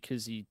 but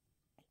because he,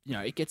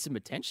 it gets him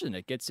attention.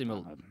 It gets him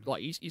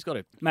he's got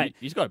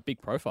a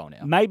big profile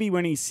now. Maybe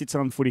when he sits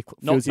on Footy,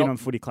 fills in on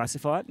Footy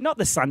Classified, not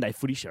the Sunday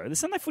Footy Show. The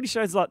Sunday Footy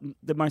Show is like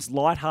the most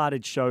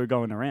light-hearted show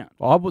going around.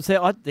 I would say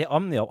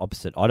I'm the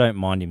opposite. I don't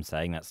mind him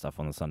saying that stuff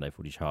on the Sunday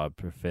Footy Show. I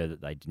prefer that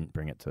they didn't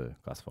bring it to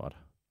Classified.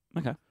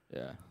 Okay.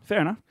 Yeah.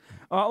 Fair enough.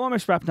 All right,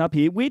 almost wrapping up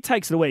here. Weird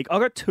takes of the week.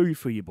 I've got 2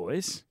 for you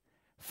boys.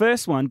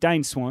 First one,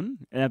 Dane Swan.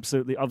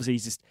 Absolutely.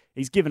 Obviously,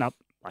 he's given up.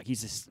 Like, he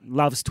just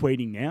loves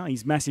tweeting now.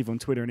 He's massive on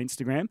Twitter and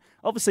Instagram.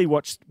 Obviously,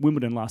 watched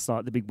Wimbledon last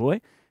night, the big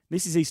boy.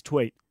 This is his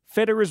tweet.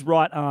 Federer's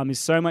right arm is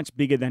so much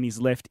bigger than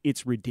his left,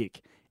 it's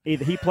ridiculous.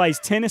 Either he plays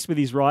tennis with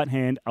his right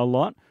hand a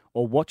lot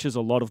or watches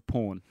a lot of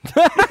porn.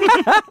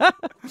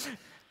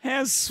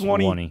 How's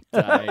Swanee?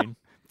 Dane.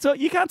 So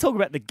you can't talk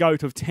about the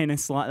GOAT of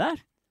tennis like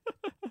that.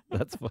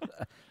 That's what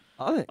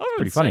I think.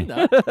 Pretty funny.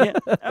 Yeah.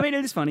 I mean,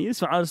 it is funny. I just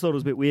thought it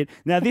was a bit weird.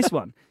 Now, this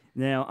one.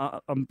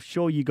 Now, I'm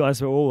sure you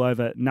guys are all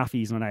over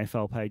Nuffies on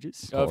AFL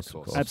pages. Of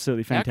course.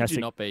 Absolutely fantastic. How could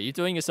you not be? You're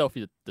doing yourself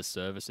the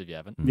service if you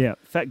haven't. Yeah,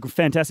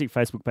 fantastic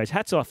Facebook page.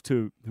 Hats off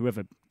to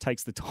whoever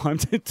takes the time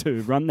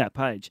to run that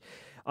page.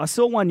 I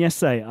saw one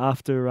yesterday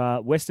after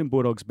Western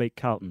Bulldogs beat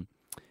Carlton.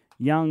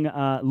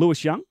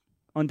 Lewis Young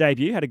on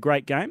debut had a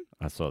great game.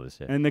 I saw this,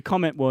 yeah. And the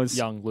comment was...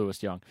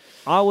 Lewis Young.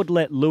 I would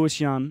let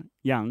Lewis Young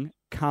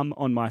come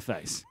on my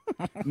face.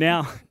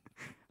 Now,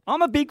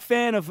 I'm a big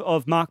fan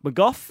of Mark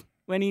McGough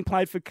when he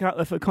played for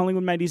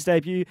Collingwood, made his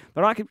debut,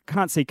 but I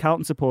can't see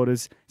Carlton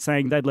supporters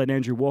saying they'd let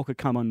Andrew Walker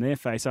come on their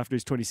face after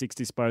his 26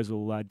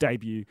 disposal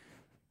debut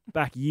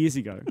back years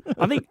ago.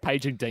 I think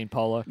paging Dean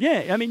Polo.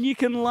 Yeah, I mean you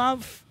can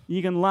love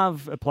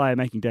a player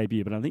making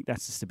debut, but I think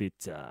that's just a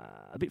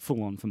bit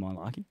full on for my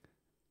liking.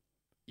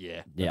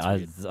 Yeah,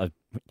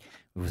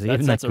 was he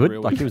even that good?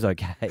 Like, he was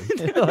okay.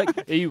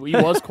 he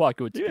was quite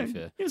good, to be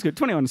fair. He was good.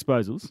 21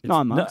 disposals,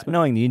 9 marks.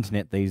 Knowing the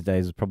internet these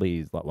days is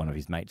probably like one of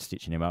his mates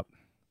stitching him up.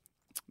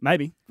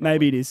 Maybe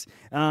it is.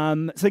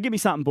 So give me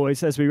something,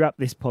 boys, as we wrap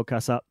this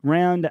podcast up.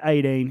 Round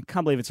 18.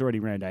 Can't believe it's already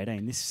round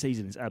 18. This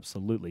season is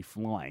absolutely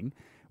flying.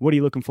 What are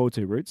you looking forward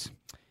to, Roots?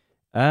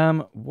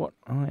 What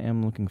I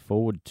am looking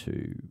forward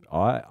to,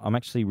 I'm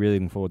actually really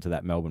looking forward to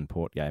that Melbourne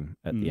Port game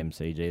at the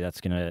MCG. That's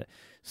going to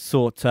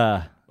sort.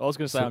 I was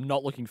going to say I'm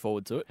not looking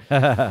forward to it.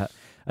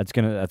 That's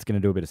going to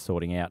do a bit of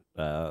sorting out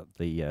the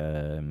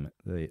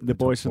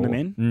boys from the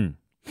men.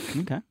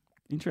 Mm. Okay,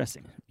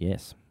 interesting.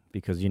 Yes,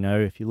 because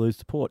if you lose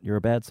to Port, you're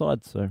a bad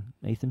side. So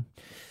Ethan,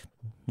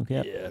 look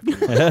out.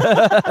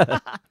 Yeah.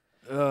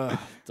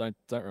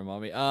 Don't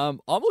remind me. I'm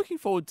looking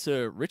forward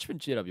to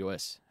Richmond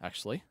GWS,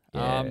 actually.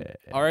 I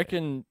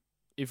reckon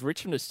if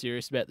Richmond are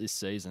serious about this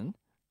season,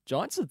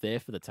 Giants are there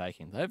for the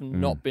taking. They've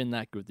not been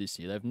that good this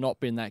year. They've not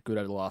been that good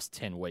over the last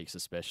 10 weeks,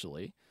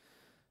 especially.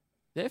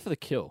 They're for the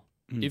kill.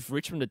 If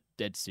Richmond are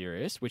dead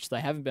serious, which they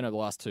haven't been over the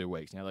last 2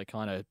 weeks, they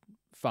kind of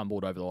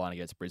fumbled over the line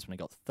against Brisbane and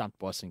got thumped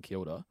by St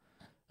Kilda.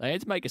 They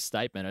need to make a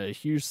statement, and a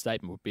huge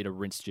statement would be to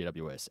rinse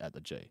GWS at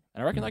the G.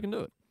 And I reckon they can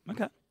do it.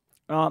 Okay.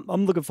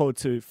 I'm looking forward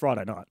to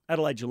Friday night.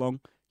 Adelaide Geelong,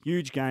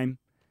 huge game.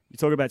 You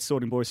talk about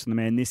sorting boys from the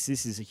man. This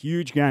is a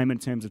huge game in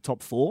terms of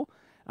top 4.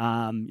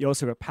 You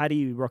also got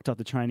Paddy, who rocked up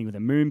the training with a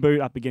moon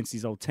boot up against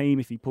his old team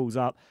if he pulls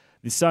up.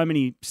 There's so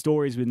many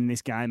stories within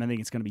this game. I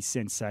think it's going to be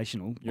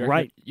sensational. You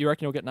reckon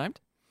he'll get named?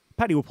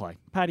 Paddy will play.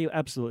 Paddy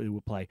absolutely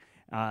will play.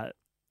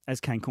 As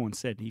Kane Corn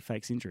said, he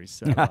fakes injuries.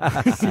 So,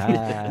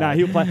 no,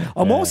 he'll play.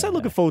 I'm also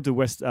looking forward to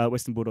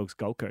Western Bulldogs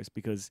Gold Coast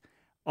because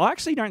I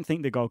actually don't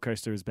think the Gold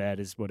Coast are as bad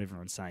as what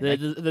everyone's saying. They're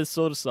the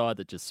sort of side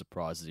that just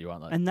surprises you,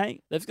 aren't they?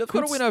 And they've got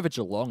to win over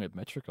Geelong at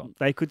Metricon.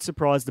 They could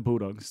surprise the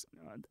Bulldogs.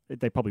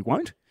 They probably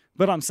won't,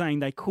 but I'm saying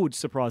they could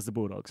surprise the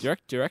Bulldogs. Do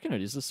you reckon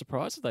it is a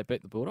surprise if they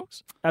beat the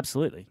Bulldogs?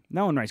 Absolutely.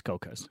 No one rates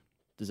Gold Coast.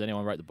 Does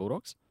anyone rate the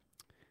Bulldogs?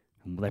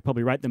 Well, they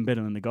probably rate them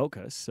better than the Gold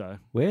Coast. So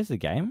where's the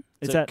game?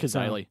 It's at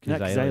Kazali.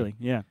 Kazali,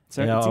 yeah.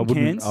 So yeah, it's in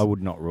Cairns. I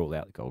would not rule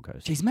out the Gold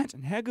Coast. Jeez,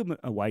 imagine how good a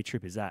away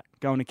trip is that?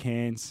 Going to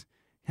Cairns,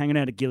 hanging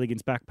out at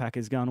Gilligan's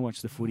Backpackers, going to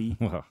watch the footy.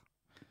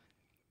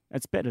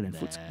 It's better than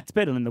It's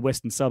better than the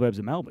western suburbs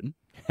of Melbourne.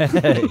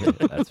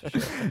 That's for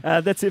sure.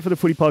 That's it for the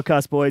Footy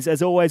Podcast, boys.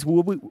 As always,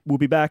 we'll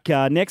be back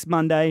next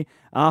Monday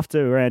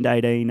after round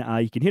 18.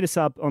 You can hit us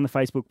up on the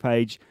Facebook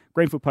page,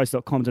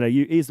 greenfieldpost.com.au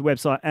is the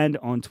website, and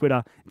on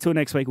Twitter. Until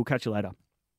next week, we'll catch you later.